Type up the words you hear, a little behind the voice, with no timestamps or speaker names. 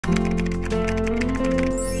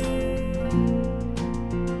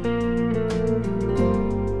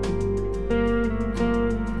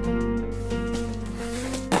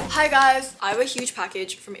guys, I have a huge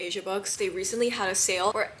package from Asia Books. They recently had a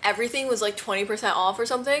sale where everything was like 20% off or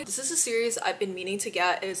something. This is a series I've been meaning to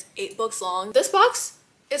get. It is 8 books long. This box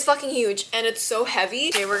is fucking huge and it's so heavy.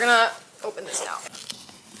 Okay, we're gonna open this now.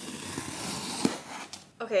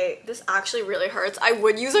 Okay, this actually really hurts. I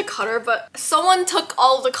would use a cutter, but someone took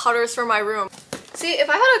all of the cutters from my room. See, if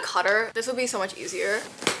I had a cutter, this would be so much easier.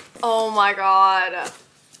 Oh my god.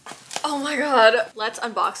 Oh my god. Let's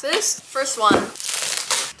unbox this. First one.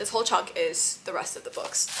 This whole chunk is the rest of the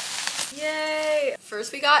books. Yay!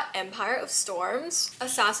 First we got Empire of Storms,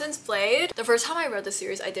 Assassin's Blade. The first time I read the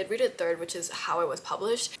series, I did read it third, which is how it was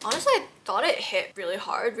published. Honestly, I thought it hit really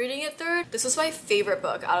hard reading it third. This was my favorite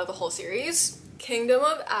book out of the whole series. Kingdom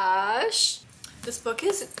of Ash. This book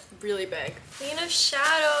is really big. Queen of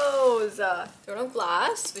Shadows. Throne of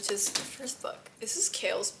Glass, which is the first book. This is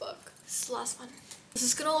Kale's book. This is the last one. This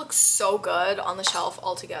is gonna look so good on the shelf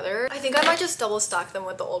all together. I think I might just double stack them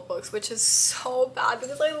with the old books, which is so bad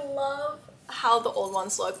because I love how the old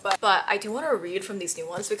ones look, but I do want to read from these new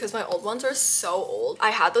ones because my old ones are so old.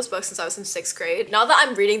 I had those books since I was in 6th grade. Now that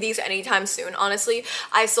I'm reading these anytime soon, honestly,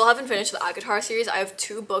 I still haven't finished the Akatar series. I have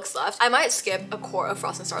 2 books left. I might skip A Court of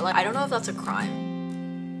Frost and Starlight. I don't know if that's a crime.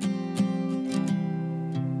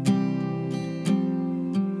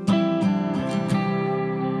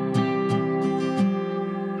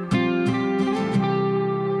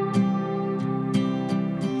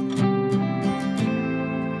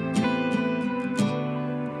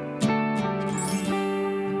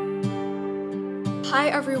 Hi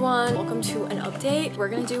everyone, welcome to an update. We're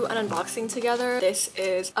gonna do an unboxing together. This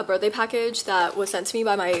is a birthday package that was sent to me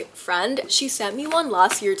by my friend. She sent me one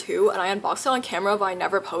last year too, and I unboxed it on camera, but I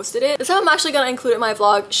never posted it. This time I'm actually gonna include it in my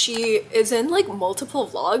vlog. She is in like multiple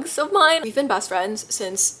vlogs of mine. We've been best friends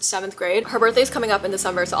since 7th grade. Her birthday's coming up in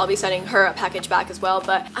December, so I'll be sending her a package back as well,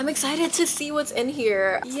 but I'm excited to see what's in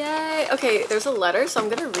here. Yay! Okay, there's a letter, so I'm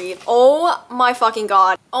gonna read. Oh my fucking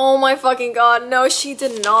god. Oh my fucking god. No, she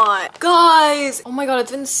did not. Guys! Oh my god,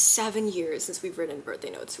 it's been 7 years since we've written birthday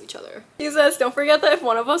notes to each other. He says, don't forget that if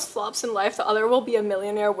one of us flops in life, the other will be a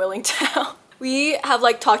millionaire willing to help. We have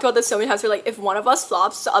like talked about this so many times. We're like, if one of us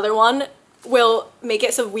flops, the other one will make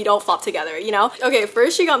it so we don't flop together, you know? Okay,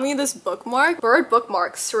 first she got me this bookmark. Bird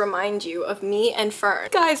bookmarks to remind you of me and Fern.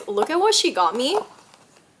 Guys, look at what she got me.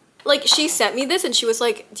 Like, she sent me this and she was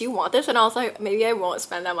like, do you want this? And I was like, maybe I won't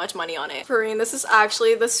spend that much money on it. Farine, this is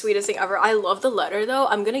actually the sweetest thing ever. I love the letter though.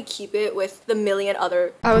 I'm gonna keep it with the million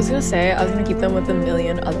other... I was gonna say I was gonna keep them with the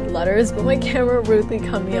million other letters, but my camera rudely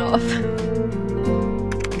cut me off.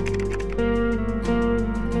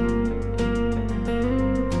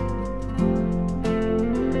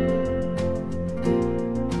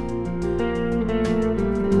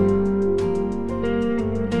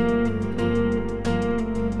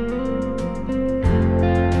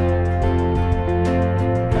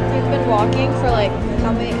 Walking for like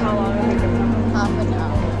how long have we been? Half an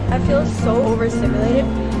hour. I feel so overstimulated.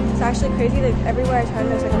 It's actually crazy that everywhere I turn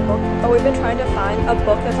there's like a book. But we've been trying to find a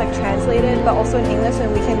book that's like translated but also in English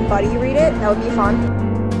and we can buddy read it. That would be fun.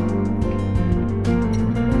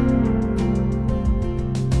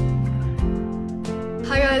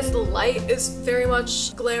 Hi guys, the light is very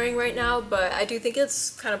much glaring right now, but I do think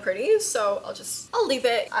it's kind of pretty, so I'll leave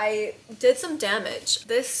it. I did some damage.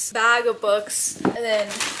 This bag of books, and then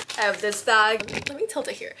I have this bag. Let me tilt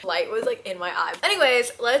it here. Light was like in my eye.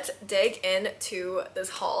 Anyways, let's dig into this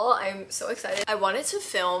haul. I'm so excited. I wanted to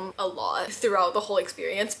film a lot throughout the whole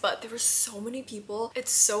experience, but there were so many people.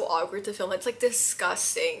 It's so awkward to film. It's like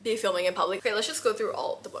disgusting be filming in public. Okay, let's just go through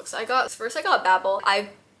all the books I got. First I got Babel. I've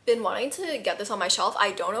been wanting to get this on my shelf. I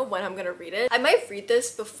don't know when I'm gonna read it. I might read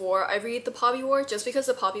this before I read The Poppy War, just because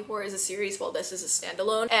The Poppy War is a series while this is a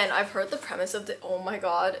standalone, and I've heard the premise of the— oh my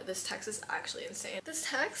god, this text is actually insane. This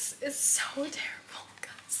text is so terrible,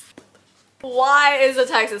 guys. Why is the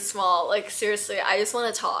text this small? Like seriously, I just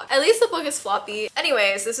want to talk. At least the book is floppy.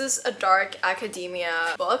 Anyways, this is a dark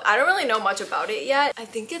academia book. I don't really know much about it yet. I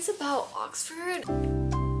think it's about Oxford.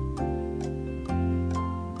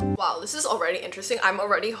 Wow, this is already interesting. I'm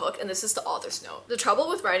already hooked, and this is the author's note. The trouble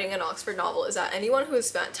with writing an Oxford novel is that anyone who has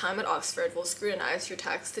spent time at Oxford will scrutinize your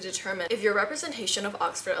text to determine if your representation of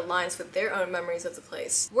Oxford aligns with their own memories of the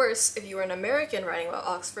place. Worse, if you are an American writing about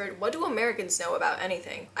Oxford, what do Americans know about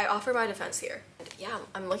anything? I offer my defense here. And yeah,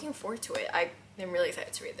 I'm looking forward to it. I'm really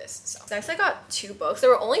excited to read this. So next I got 2 books.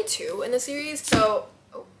 There were only 2 in the series, so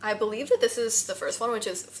I believe that this is the first one, which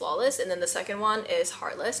is Flawless, and then the second one is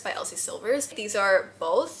Heartless by Elsie Silvers. These are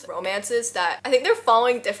both romances that I think they're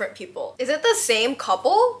following different people. Is it the same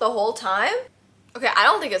couple the whole time? Okay, I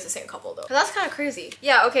don't think it's the same couple though. But that's kind of crazy.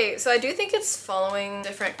 Yeah, okay, so I do think it's following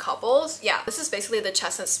different couples. Yeah, this is basically the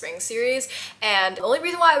Chestnut Spring series, and the only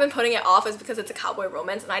reason why I've been putting it off is because it's a cowboy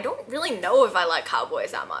romance, and I don't really know if I like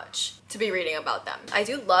cowboys that much to be reading about them. I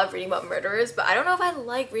do love reading about murderers, but I don't know if I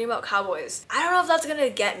like reading about cowboys. I don't know if that's gonna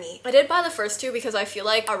get me. I did buy the first two because I feel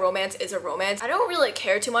like a romance is a romance. I don't really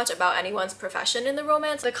care too much about anyone's profession in the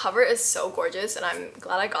romance. The cover is so gorgeous, and I'm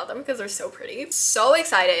glad I got them because they're so pretty. So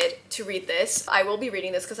excited to read this. I will be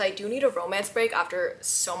reading this because I do need a romance break after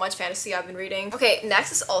so much fantasy I've been reading. Okay,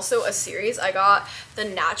 next is also a series. I got the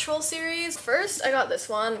Natural series. First, I got this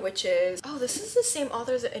one, which is, oh, this is the same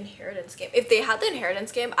author as the Inheritance Game. If they had the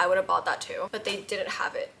Inheritance Game, I would have bought that too, but they didn't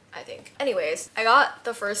have it, I think. Anyways, I got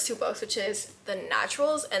the first two books, which is The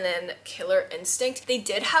Naturals and then Killer Instinct. They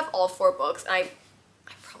did have all 4 books, and I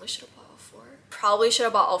probably should have bought all 4. Probably should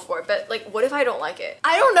have bought all 4, but like, what if I don't like it?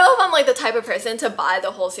 I don't know if I'm like the type of person to buy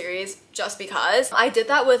the whole series just because. I did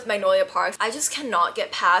that with Magnolia Parks. I just cannot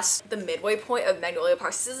get past the midway point of Magnolia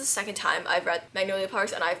Parks. This is the second time I've read Magnolia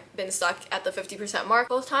Parks, and I've been stuck at the 50% mark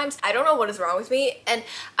both times. I don't know what is wrong with me, and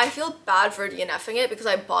I feel bad for DNFing it because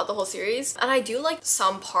I bought the whole series, and I do like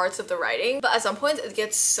some parts of the writing, but at some points it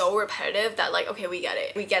gets so repetitive that like, okay, we get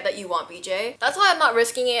it. We get that you want BJ. That's why I'm not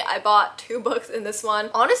risking it. I bought 2 books in this one.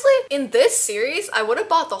 Honestly, in this series, I would have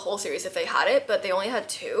bought the whole series if they had it, but they only had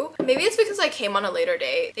 2. Maybe it's because I came on a later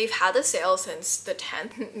date. They've had the sale since the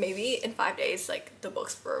 10th. Maybe in 5 days, like, the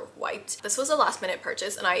books were wiped. This was a last minute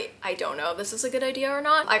purchase, and I don't know if this is a good idea or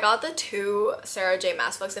not. I got the 2 Sarah J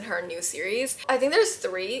Maas books in her new series. I think there's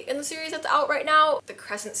 3 in the series that's out right now, the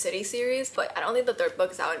Crescent City series, but I don't think the 3rd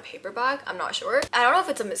book is out in paperback. I'm not sure. I don't know if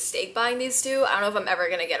it's a mistake buying these 2. I don't know if I'm ever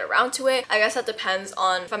gonna get around to it. I guess that depends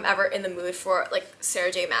on if I'm ever in the mood for like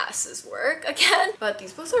Sarah J Maas's work again. But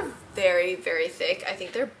these books are very, very thick. I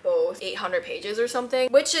think they're both 800 pages or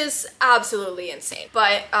something, which is absolutely insane.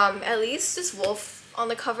 But at least this wolf on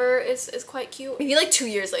the cover is quite cute. Maybe like 2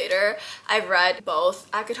 years later, I've read both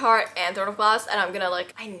ACOTAR and Throne of Glass, and I'm gonna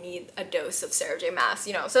like, I need a dose of Sarah J Maas,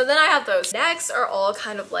 you know? So then I have those. Next are all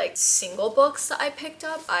kind of like single books that I picked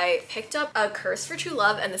up. I picked up A Curse for True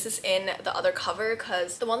Love, and this is in the other cover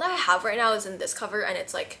because the one that I have right now is in this cover, and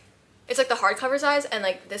it's like the hardcover size, and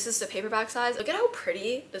like this is the paperback size. Look at how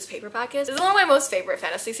pretty this paperback is. This is one of my most favorite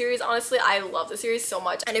fantasy series, honestly. I love the series so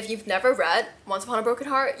much, and if you've never read Once Upon a Broken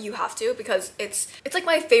Heart, you have to, because it's like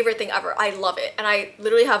my favorite thing ever. I love it, and I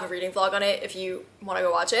literally have a reading vlog on it if you want to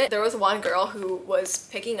go watch it. There was one girl who was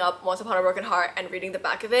picking up Once Upon a Broken Heart and reading the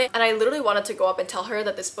back of it, and I literally wanted to go up and tell her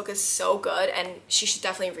that this book is so good and she should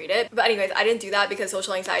definitely read it. But anyways, I didn't do that because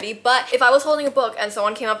social anxiety. But if I was holding a book and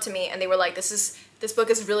someone came up to me and they were like, this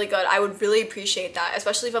book is really good, I would really appreciate that,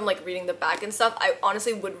 especially if I'm like reading the back and stuff. I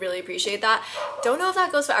honestly would really appreciate that. Don't know if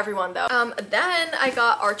that goes for everyone though. Then I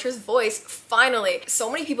got Archer's Voice, finally.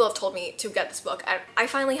 So many people have told me to get this book, and I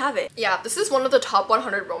finally have it. Yeah, this is one of the top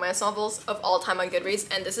 100 romance novels of all time on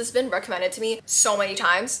Goodreads, and this has been recommended to me so many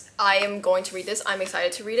times. I am going to read this. I'm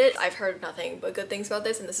excited to read it. I've heard nothing but good things about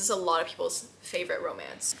this, and this is a lot of people's favorite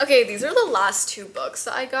romance. Okay, these are the last 2 books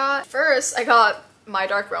that I got. First, I got My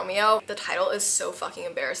Dark Romeo. The title is so fucking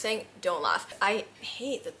embarrassing. Don't laugh. I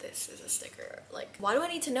hate that this is a sticker. Like, why do I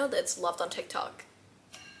need to know that it's loved on TikTok?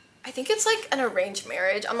 I think it's like an arranged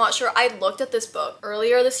marriage. I'm not sure. I looked at this book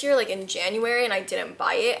earlier this year, like in January, and I didn't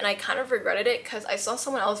buy it, and I kind of regretted it because I saw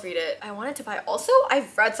someone else read it. I wanted to buy it. Also,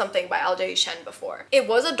 I've read something by LJ Shen before. It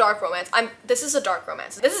was a dark romance. This is a dark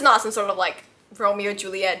romance. This is not some sort of like Romeo and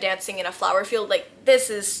Juliet dancing in a flower field. Like,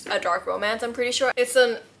 this is a dark romance, I'm pretty sure. It's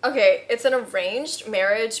an arranged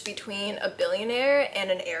marriage between a billionaire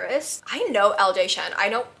and an heiress. I know LJ Shen. I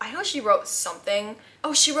know she wrote something.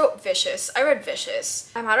 Oh, she wrote Vicious. I read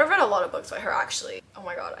Vicious. I might have read a lot of books by her, actually. Oh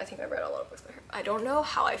my god, I think I read a lot of books by her. I don't know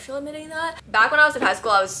how I feel admitting that. Back when I was in high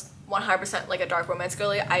school, I was 100% like a dark romance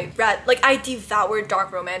girly. I devoured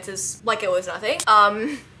dark romances like it was nothing.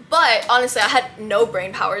 But honestly, I had no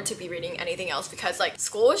brain power to be reading anything else because like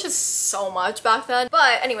school was just so much back then.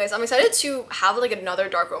 But anyways, I'm excited to have like another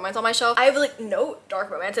dark romance on my shelf. I have like no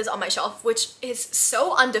dark romances on my shelf, which is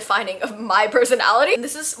so undefining of my personality.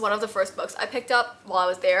 This is one of the first books I picked up while I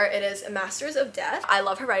was there. It is Masters of Death. I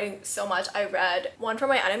love her writing so much. I read One for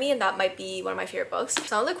My Enemy, and that might be one of my favorite books.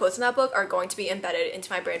 Some of the quotes in that book are going to be embedded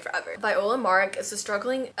into my brain forever. Viola Mark is a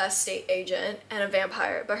struggling estate agent and a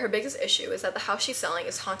vampire, but her biggest issue is that the house she's selling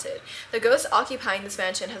is haunted. The ghost occupying this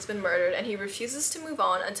mansion has been murdered, and he refuses to move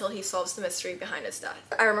on until he solves the mystery behind his death.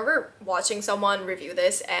 I remember watching someone review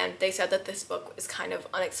this, and they said that this book is kind of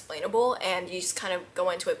unexplainable and you just kind of go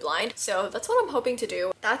into it blind. So that's what I'm hoping to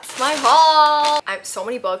do. That's my haul! I have so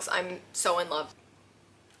many books. I'm so in love.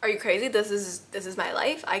 Are you crazy? This is my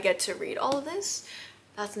life. I get to read all of this.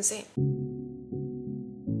 That's insane.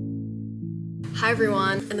 Hi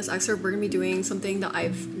everyone, in this excerpt we're gonna be doing something that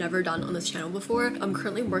I've never done on this channel before. I'm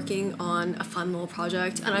currently working on a fun little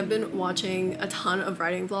project and I've been watching a ton of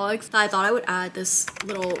writing vlogs that I thought I would add this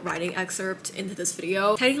little writing excerpt into this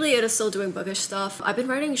video. Technically it is still doing bookish stuff. I've been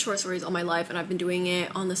writing short stories all my life and I've been doing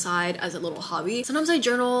it on the side as a little hobby. Sometimes I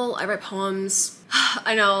journal, I write poems.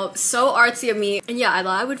 I know, so artsy of me. And yeah, I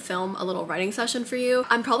thought I would film a little writing session for you.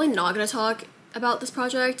 I'm probably not gonna talk about this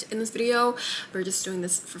project in this video. We're just doing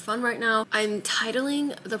this for fun right now. I'm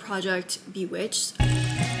titling the project Bewitched.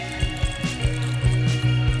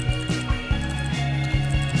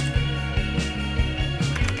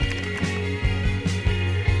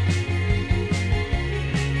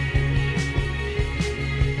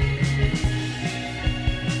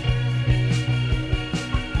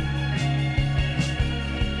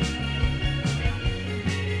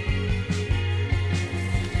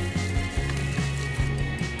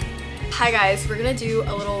 Hi guys, we're gonna do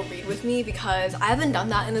a little read with me because I haven't done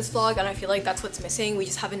that in this vlog and I feel like that's what's missing. We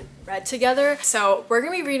just haven't read together. So we're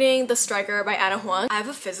gonna be reading The Striker by Anna Huang. I have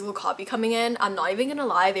a physical copy coming in. I'm not even gonna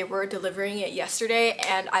lie, they were delivering it yesterday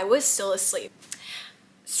and I was still asleep.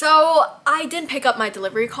 So I didn't pick up my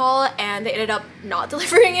delivery call and they ended up not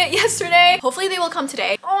delivering it yesterday. Hopefully they will come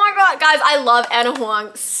today. Oh my god, guys, I love Anna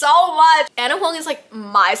Huang so much. Anna Huang is like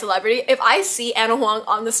my celebrity. If I see Anna Huang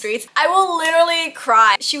on the streets, I will literally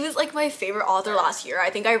cry. She was like my favorite author last year. I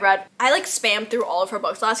think I like spammed through all of her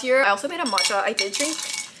books last year. I also made a matcha. I did drink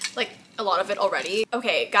like a lot of it already.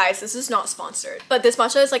 Okay guys, this is not sponsored, but this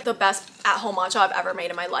matcha is like the best at-home matcha I've ever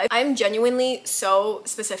made in my life. I'm genuinely so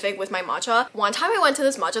specific with my matcha. One time I went to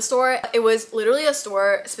this matcha store. It was literally a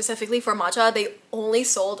store specifically for matcha. They only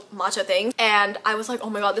sold matcha things and I was like, oh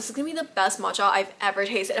my god, this is gonna be the best matcha I've ever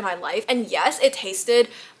tasted in my life. And yes, it tasted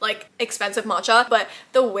like expensive matcha, but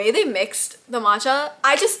the way they mixed the matcha,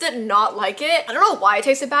 I just did not like it. I don't know why it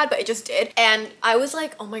tasted bad, but it just did. And I was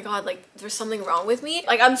like, oh my god, like there's something wrong with me.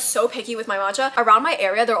 Like I'm so picky with my matcha. Around my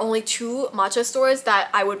area, there are only 2 matcha stores that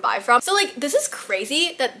I would buy from. So like this is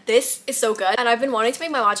crazy that this is so good. And I've been wanting to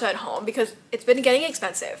make my matcha at home because it's been getting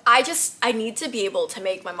expensive. I need to be able to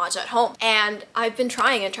make my matcha at home. And I've been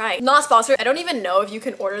trying and trying. Not sponsored. I don't even know if you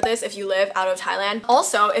can order this if you live out of Thailand.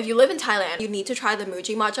 Also, if you live in Thailand, you need to try the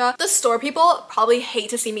Muji matcha. The store people probably hate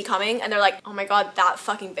to see me coming and they're like, oh my god, that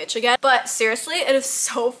fucking bitch again. But seriously, it is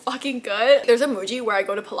so fucking good. There's a Muji where I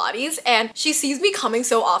go to Pilates and she sees me coming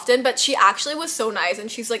so often, but she actually was so nice and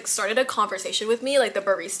she's like started a conversation with me, like the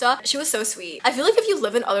barista. She was so sweet. I feel like if you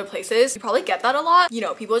live in other places, you probably get that a lot. You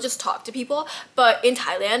know, people just talk to people, but in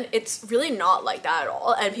Thailand, it's really not like that at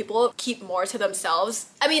all. And people keep more to themselves.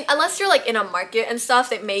 I mean, unless you're like in a market and stuff,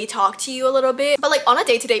 they may talk to you a little bit, but like on a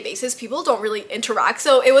day-to-day basis, people don't really interact.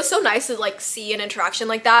 So it was so nice to like see an interaction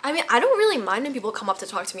like that. I mean, I don't really mind when people come up to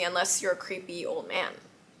talk to me unless you're a creepy old man,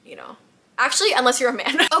 you know? Actually, unless you're a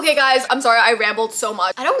man. Okay guys, I'm sorry I rambled so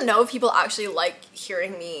much. I don't know if people actually like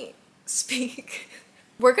hearing me speak.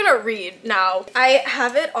 We're gonna read now. I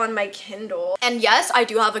have it on my Kindle. And yes, I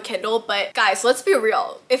do have a Kindle, but guys, let's be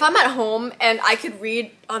real. If I'm at home and I could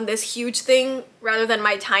read on this huge thing rather than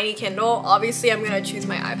my tiny Kindle, obviously I'm gonna choose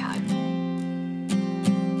my iPad.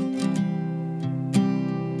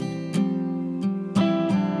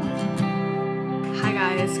 Hi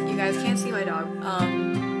guys, you guys can't see my dog.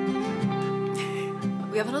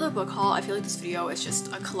 We have another book haul. I feel like this video is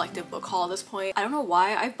just a collective book haul at this point. I don't know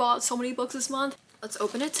why I've bought so many books this month. Let's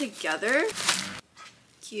open it together.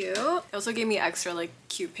 Cute. It also gave me extra like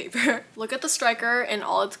cute paper. Look at The Striker in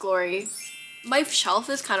all its glory. My shelf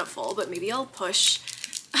is kind of full, but maybe I'll push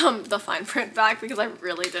the fine print back because I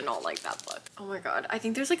really did not like that book. Oh my god. I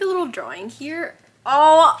think there's like a little drawing here.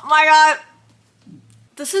 Oh my god.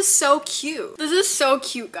 This is so cute. This is so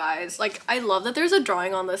cute, guys. Like, I love that there's a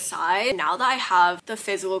drawing on the side. Now that I have the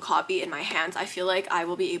physical copy in my hands, I feel like I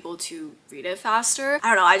will be able to read it faster. I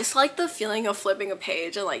don't know, I just like the feeling of flipping a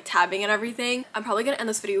page and like tabbing and everything. I'm probably gonna end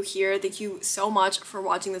this video here. Thank you so much for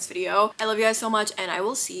watching this video. I love you guys so much and I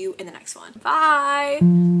will see you in the next one. Bye!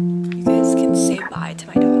 You guys can say bye to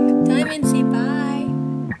my dog. Diamond, say bye.